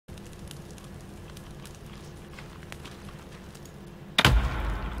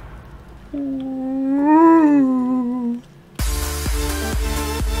What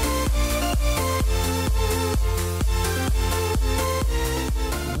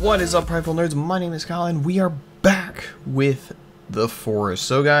is up, Prideful Nerds? My name is Colin. We are back with the forest.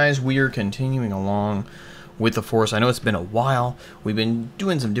 So guys, we are continuing along with the forest. I know it's been a while. We've been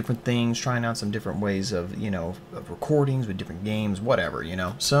doing some different things, trying out some different ways of, of recordings with different games, whatever,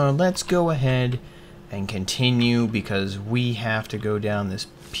 So let's go ahead and continue because we have to go down this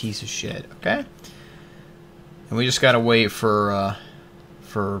piece of shit, okay? And we just gotta wait for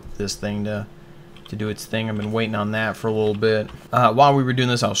this thing to do its thing. I've been waiting on that for a little bit. While we were doing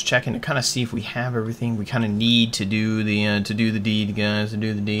this, I was checking to kind of see if we have everything we kind of need to do the deed, guys. To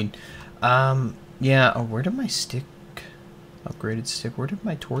do the deed. Yeah. Oh, where did my stick? Upgraded stick. Where did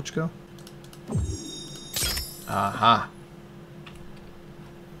my torch go? Aha.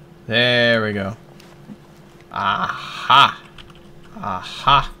 There we go. Aha.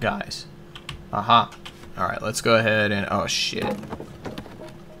 Aha, guys. Aha. All right, let's go ahead and oh shit.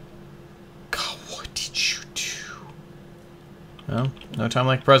 Well, no time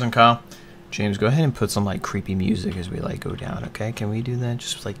like the present, Kyle. James, go ahead and put some like creepy music as we like go down, okay? Can we do that?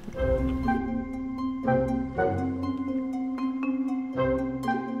 Just like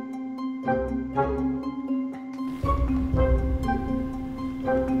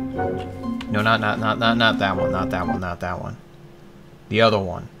no, not that one, not that one, not that one. The other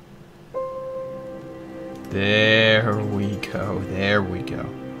one. There we go. There we go.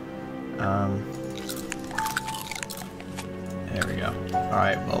 There we go.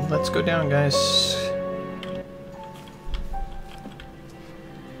 Alright, well, let's go down, guys.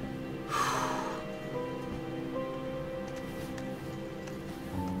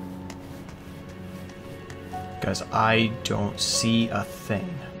 Guys, I don't see a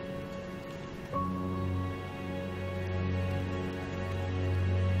thing.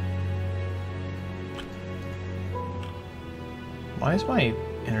 Why is my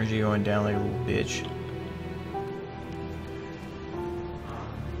energy going down like a little bitch?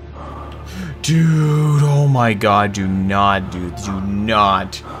 Dude, oh my god, do not, dude, do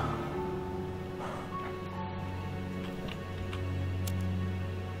not.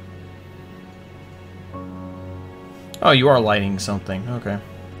 Oh, you are lighting something, okay.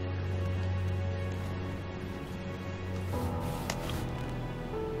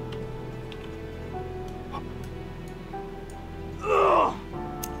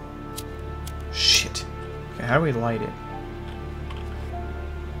 Shit. Okay, how do we light it?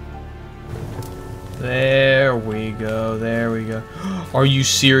 There we go, there we go. Are you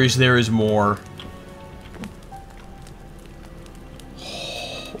serious? There is more.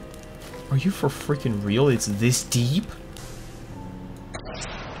 Are you for freaking real? It's this deep?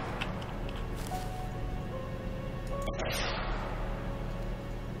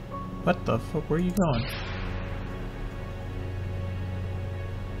 What the fuck? Where are you going?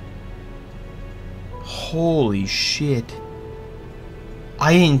 Holy shit.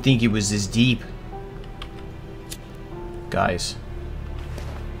 I didn't think it was this deep. Guys,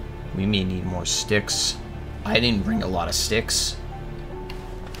 we may need more sticks. I didn't bring a lot of sticks.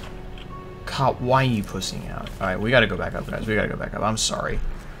 God, why are you pussing out? Alright, we gotta go back up, guys. We gotta go back up. I'm sorry.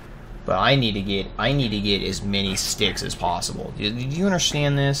 But I need to get as many sticks as possible. Do you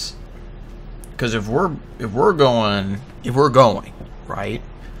understand this? Because if we're going, right?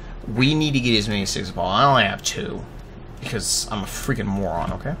 We need to get as many sticks as possible. I only have 2. Because I'm a freaking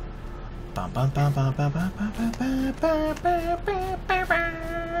moron, okay?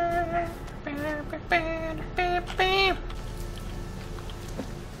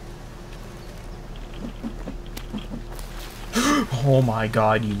 Oh my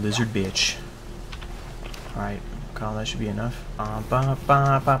god, you lizard bitch. Alright, Kyle, that should be enough. Kyle,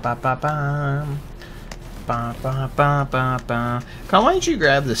 why didn't you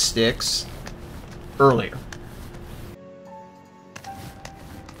grab the sticks earlier?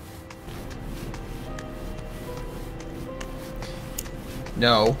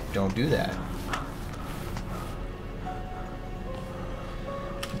 No, don't do that.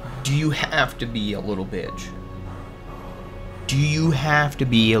 Do you have to be a little bitch? Do you have to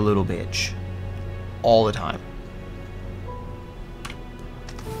be a little bitch? All the time.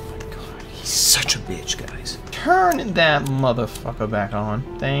 Oh my god, he's such a bitch, guys. Turn that motherfucker back on.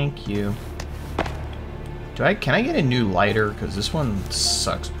 Thank you. Can I get a new lighter? Because this one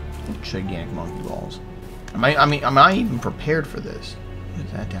sucks gigantic monkey balls. Am I even prepared for this? What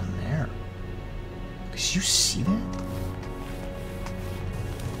is that down there? Cause you see that?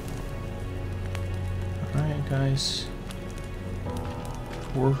 Alright, guys.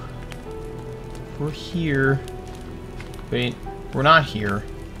 We're here. Wait, we're not here.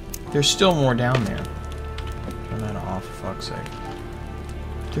 There's still more down there. Turn that off, for fuck's sake.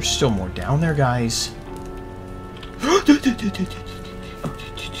 There's still more down there, guys.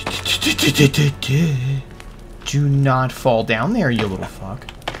 Do not fall down there, you little fuck.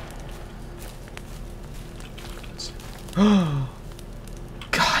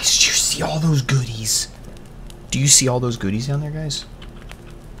 Guys, do you see all those goodies? Do you see all those goodies down there, guys?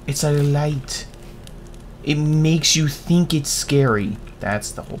 It's a light. It makes you think it's scary.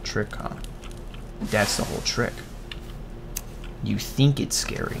 That's the whole trick, huh? That's the whole trick. You think it's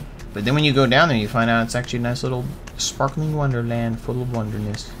scary. But then when you go down there, you find out it's actually a nice little sparkling wonderland full of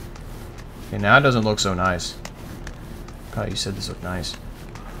wonderness. Okay, now it doesn't look so nice. God, you said this looked nice.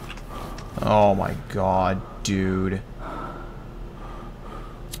 Oh my god, dude.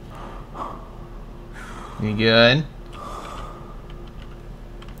 You good?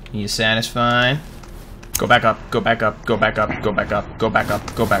 You satisfied? Go back up, go back up, go back up, go back up, go back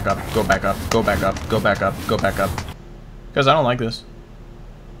up, go back up, go back up, go back up, go back up, go back up. Because I don't like this.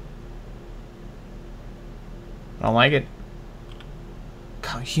 I don't like it.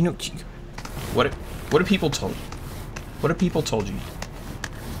 God, you know, what have people told you? What have people told you?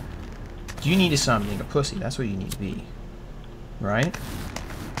 You need to stop being a pussy. That's what you need to be. Right?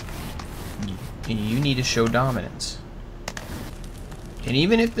 You need to show dominance. And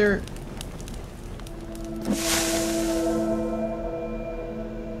even if they're...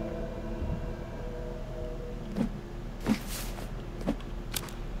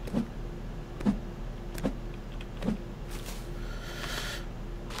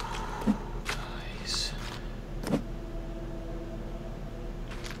 Guys.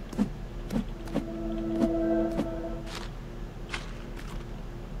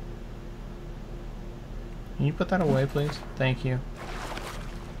 Can you put that away, please? Thank you.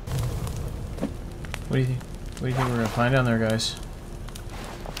 What do you think? What do you think we're gonna find down there, guys?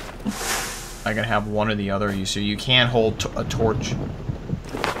 I can have one or the other. So you can't hold a torch.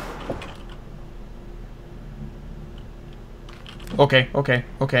 Okay, okay,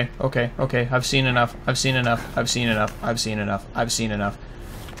 okay, okay, okay. I've seen enough. I've seen enough. I've seen enough. I've seen enough. I've seen enough.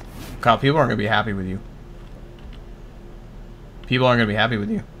 Kyle, people aren't gonna be happy with you. People aren't gonna be happy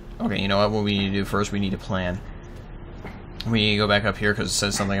with you. Okay, you know what we need to do first? We need to plan. We need to go back up here because it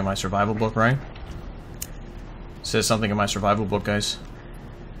says something in my survival book, right? It says something in my survival book, guys.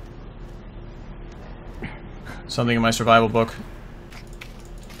 Something in my survival book.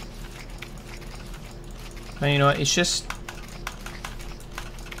 And you know what? It's just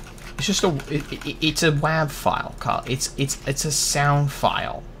it's a WAV file, Kyle. It's a sound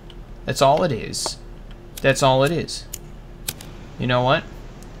file. That's all it is. That's all it is. You know what?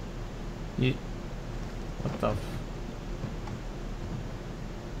 What the?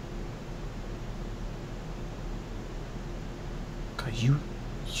 God,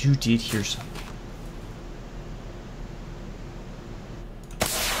 you did hear something.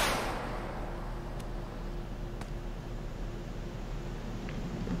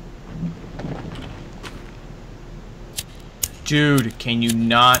 Dude, can you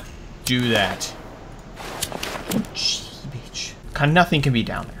not do that? Gee, bitch. Nothing can be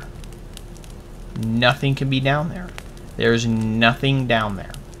down there. Nothing can be down there. There's nothing down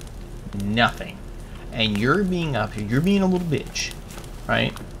there. Nothing. And you're being up here. You're being a little bitch.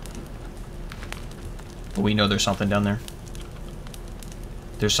 Right? But we know there's something down there.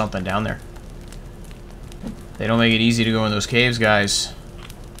 There's something down there. They don't make it easy to go in those caves, guys.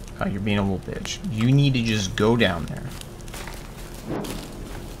 God, you're being a little bitch. You need to just go down there.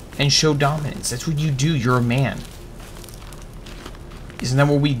 And show dominance. That's what you do. You're a man. Isn't that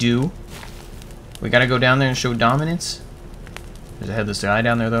what we do? We gotta go down there and show dominance? There's a headless guy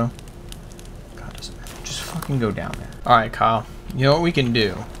down there, though. God, doesn't matter. Just fucking go down there. Alright, Kyle. You know what we can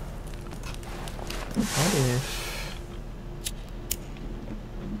do? What if...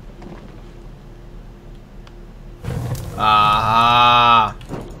 Ah!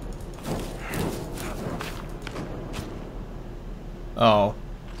 Oh.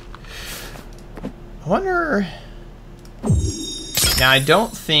 I wonder... Now, I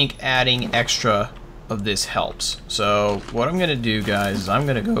don't think adding extra of this helps. So, what I'm going to do, guys, is I'm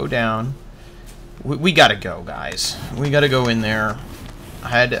going to go down. We got to go, guys. We got to go in there. I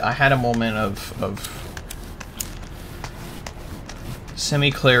had a moment of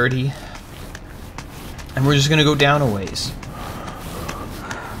semi-clarity. And we're just going to go down a ways.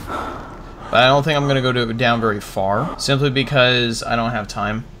 But I don't think I'm going to go down very far. Simply because I don't have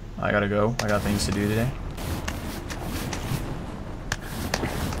time. I got to go. I got things to do today.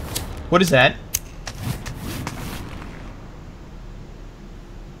 What is that?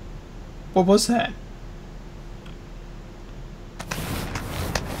 What was that?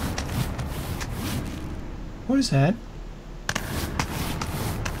 What is that?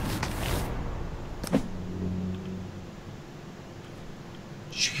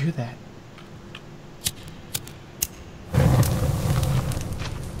 Did you hear that?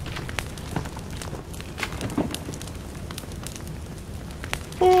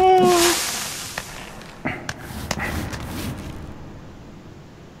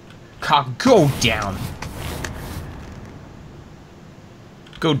 Cock, go down.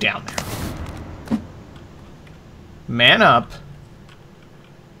 Go down there. Man up.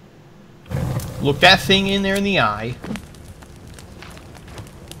 Look that thing in there in the eye.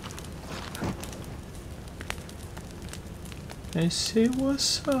 And say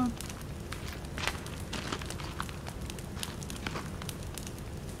what's up.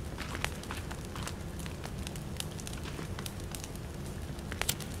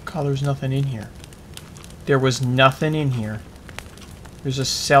 God, there's nothing in here. There was nothing in here. There's a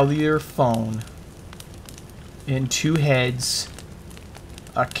cellular phone. And 2 heads.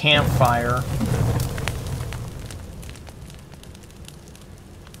 A campfire.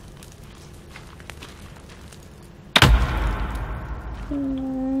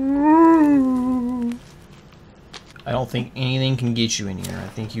 I don't think anything can get you in here. I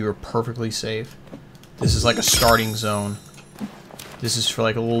think you are perfectly safe. This is like a starting zone. This is for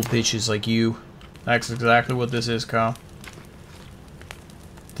like little bitches like you. That's exactly what this is, Kyle.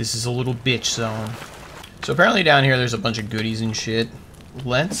 This is a little bitch zone. So apparently down here there's a bunch of goodies and shit.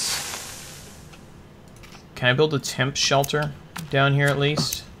 Let's... Can I build a temp shelter down here at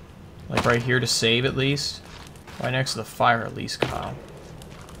least? Like right here to save at least? Right next to the fire at least, Kyle.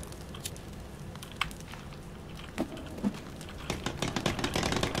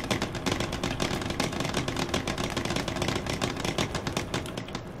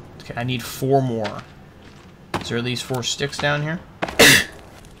 Okay, I need 4 more. Is there at least 4 sticks down here?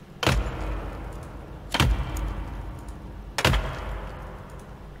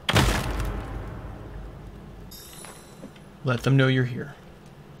 Let them know you're here.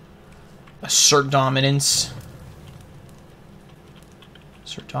 Assert dominance.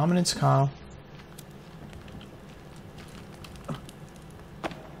 Assert dominance, Kyle.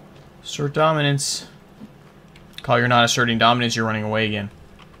 Assert dominance. Kyle, you're not asserting dominance, you're running away again.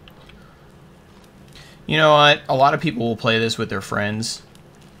 You know what? A lot of people will play this with their friends.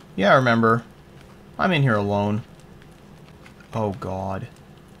 Yeah, I remember. I'm in here alone. Oh, God.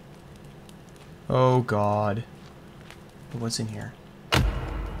 Oh, God. What's in here?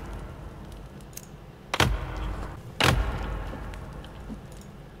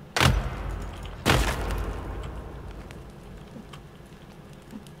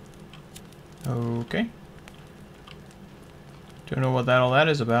 Okay. Don't know what all that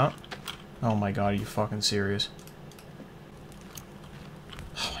is about. Oh my God, are you fucking serious?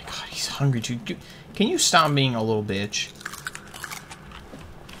 Oh my God, he's hungry too. Can you stop being a little bitch?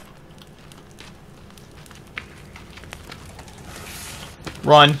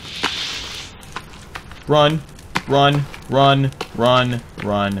 Run. Run. Run. Run. Run.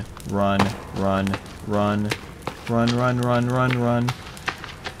 Run. Run. Run. Run. Run, run, run, run, run.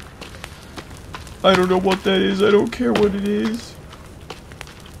 I don't know what that is. I don't care what it is.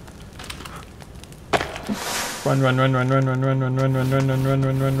 Run, run, run, run, run, run, run, run, run, run, run, run, run,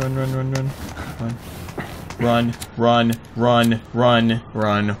 run, run, run, run, run, run, run. Run, run, run, run,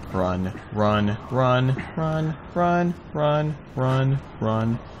 run, run, run, run, run, run, run, run,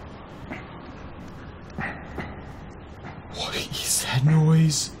 run. What is that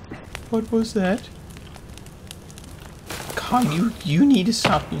noise? What was that? God, you need to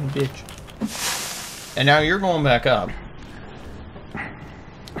stop being a bitch. And now you're going back up.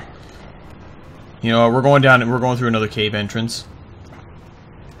 You know, we're going down, we're going through another cave entrance.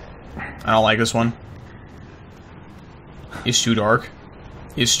 I don't like this one. It's too dark.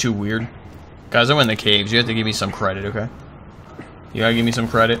 It's too weird. Guys, I went in the caves. You have to give me some credit, okay? You gotta give me some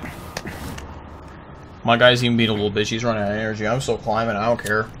credit. My guy's even being a little bitch. He's running out of energy. I'm still climbing. I don't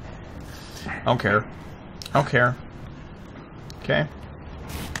care. I don't care. I don't care. Okay?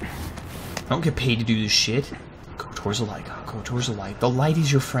 I don't get paid to do this shit. Go towards the light. Go towards the light. The light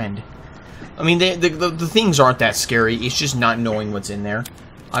is your friend. I mean, the things aren't that scary. It's just not knowing what's in there.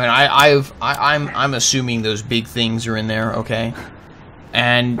 I mean, I'm assuming those big things are in there, okay?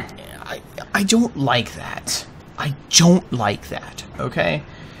 And I don't like that. I don't like that, okay?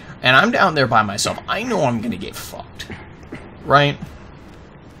 And I'm down there by myself. I know I'm gonna get fucked, right?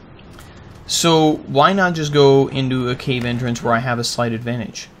 So why not just go into a cave entrance where I have a slight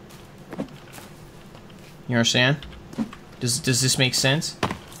advantage? You understand? Does this make sense?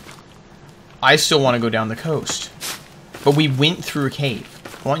 I still want to go down the coast, but we went through a cave.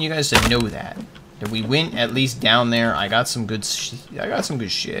 I want you guys to know that. We went at least down there. I got some good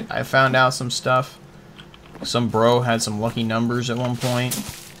shit. I found out some stuff. Some bro had some lucky numbers at one point.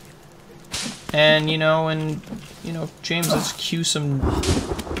 And, James, let's cue some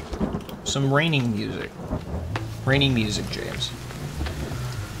raining music. Raining music, James.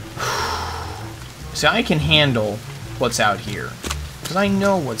 See, I can handle what's out here. Because I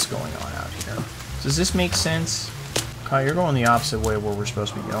know what's going on out here. Does this make sense? Kyle, you're going the opposite way of where we're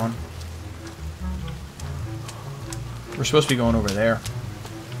supposed to be going. We're supposed to be going over there.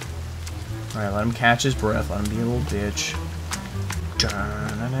 Alright, let him catch his breath. Let him be a little bitch.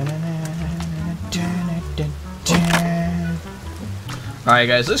 Alright,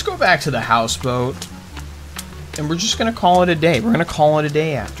 guys, let's go back to the houseboat. And we're just going to call it a day. We're going to call it a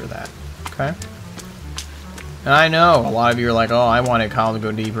day after that. Okay? And I know a lot of you are like, oh, I wanted Kyle to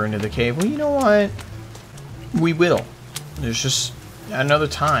go deeper into the cave. Well, you know what? We will. There's just another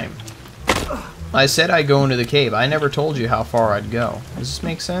time. I said I'd go into the cave. I never told you how far I'd go. Does this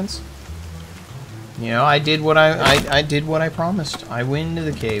make sense? I did what I did what I promised. I went into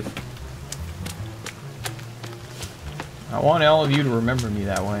the cave. I want all of you to remember me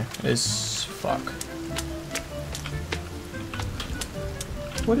that way. It's fuck.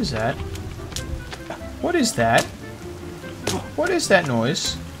 What is that? What is that? What is that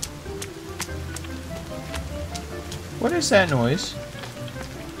noise? What is that noise?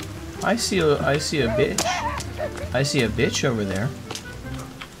 I see a bitch. I see a bitch over there.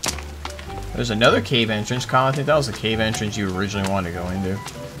 There's another cave entrance. Kyle, I think that was the cave entrance you originally wanted to go into.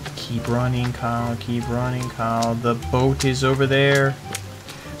 Keep running, Kyle. Keep running, Kyle. The boat is over there.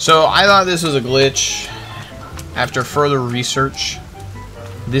 So, I thought this was a glitch. After further research,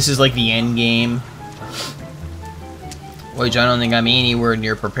 this is like the end game. Which I don't think I'm anywhere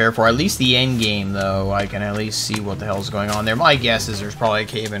near prepared for. At least the end game, though. I can at least see what the hell's going on there. My guess is there's probably a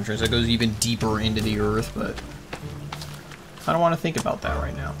cave entrance that goes even deeper into the earth, but I don't want to think about that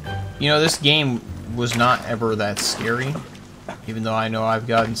right now. This game was not ever that scary. Even though I know I've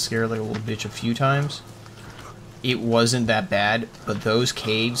gotten scared like a little bitch a few times. It wasn't that bad, but those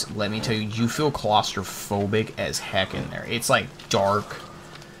caves, let me tell you, you feel claustrophobic as heck in there. It's like dark.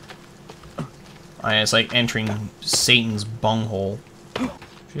 It's like entering Satan's bunghole.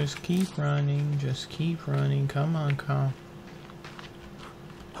 Just keep running, come on, Kyle.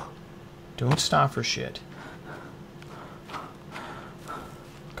 Don't stop for shit.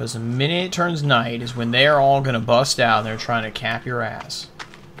 Because the minute it turns night is when they're all gonna bust out and they're trying to cap your ass.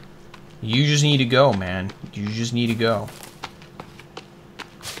 You just need to go, man. You just need to go.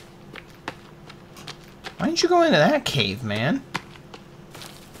 Why didn't you go into that cave, man?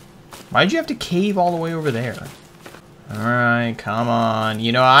 Why'd you have to cave all the way over there? Alright, come on.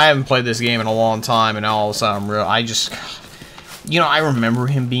 I haven't played this game in a long time, and all of a sudden I remember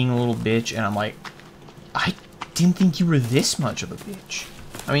him being a little bitch, and I'm like, I didn't think you were this much of a bitch.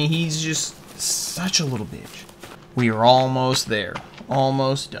 I mean, he's just such a little bitch. We are almost there.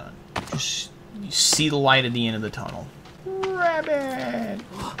 Almost done. Just, you see the light at the end of the tunnel. Rabbit!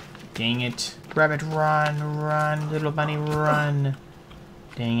 Dang it. Rabbit, run, little bunny, run.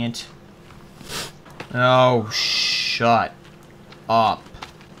 Dang it. Oh, shut up.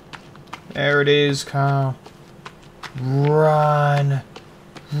 There it is, Kyle. Run.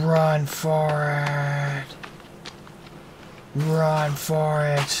 Run for it. Run for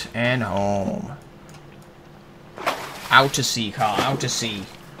it. And home. Out to sea, Kyle. Out to sea.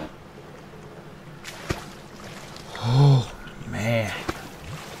 Oh, man.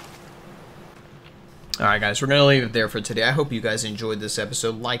 Alright guys, we're going to leave it there for today. I hope you guys enjoyed this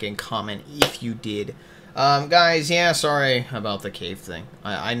episode. Like and comment if you did. Guys, yeah, sorry about the cave thing.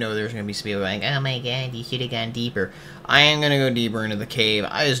 I know there's going to be some people like, oh my god, you should have gone deeper. I am going to go deeper into the cave.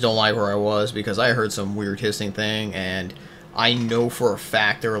 I just don't like where I was because I heard some weird hissing thing, and I know for a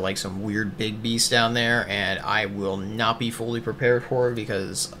fact there were like some weird big beasts down there, and I will not be fully prepared for it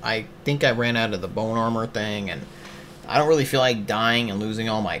because I think I ran out of the bone armor thing, and I don't really feel like dying and losing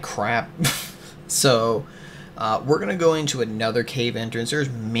all my crap. So, we're going to go into another cave entrance. There's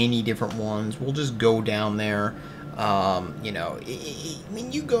many different ones. We'll just go down there.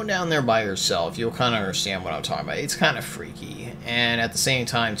 When you go down there by yourself, you'll kind of understand what I'm talking about. It's kind of freaky. And at the same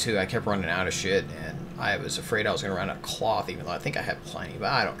time, too, I kept running out of shit. And I was afraid I was going to run out of cloth, even though I think I had plenty.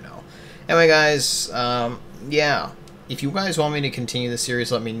 But I don't know. Anyway, guys, yeah. If you guys want me to continue the series,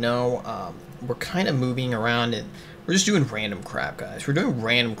 let me know. We're kind of moving around and we're just doing random crap, guys. We're doing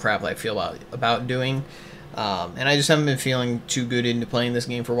random crap that I feel about doing. And I just haven't been feeling too good into playing this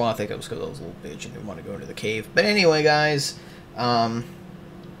game for a while. I think it was because I was a little bitch and didn't want to go into the cave. But anyway, guys,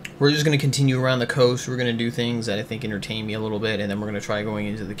 we're just going to continue around the coast. We're going to do things that I think entertain me a little bit, and then we're going to try going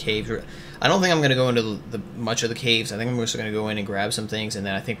into the caves. I don't think I'm going to go into much of the caves. I think I'm just going to go in and grab some things, and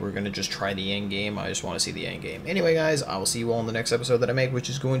then I think we're going to just try the end game. I just want to see the end game. Anyway, guys, I will see you all in the next episode that I make, which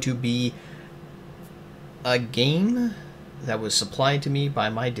is going to be a game that was supplied to me by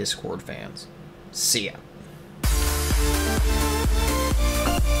my Discord fans. See ya.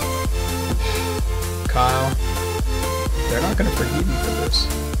 Kyle, they're not going to forgive you for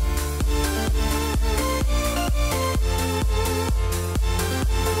this.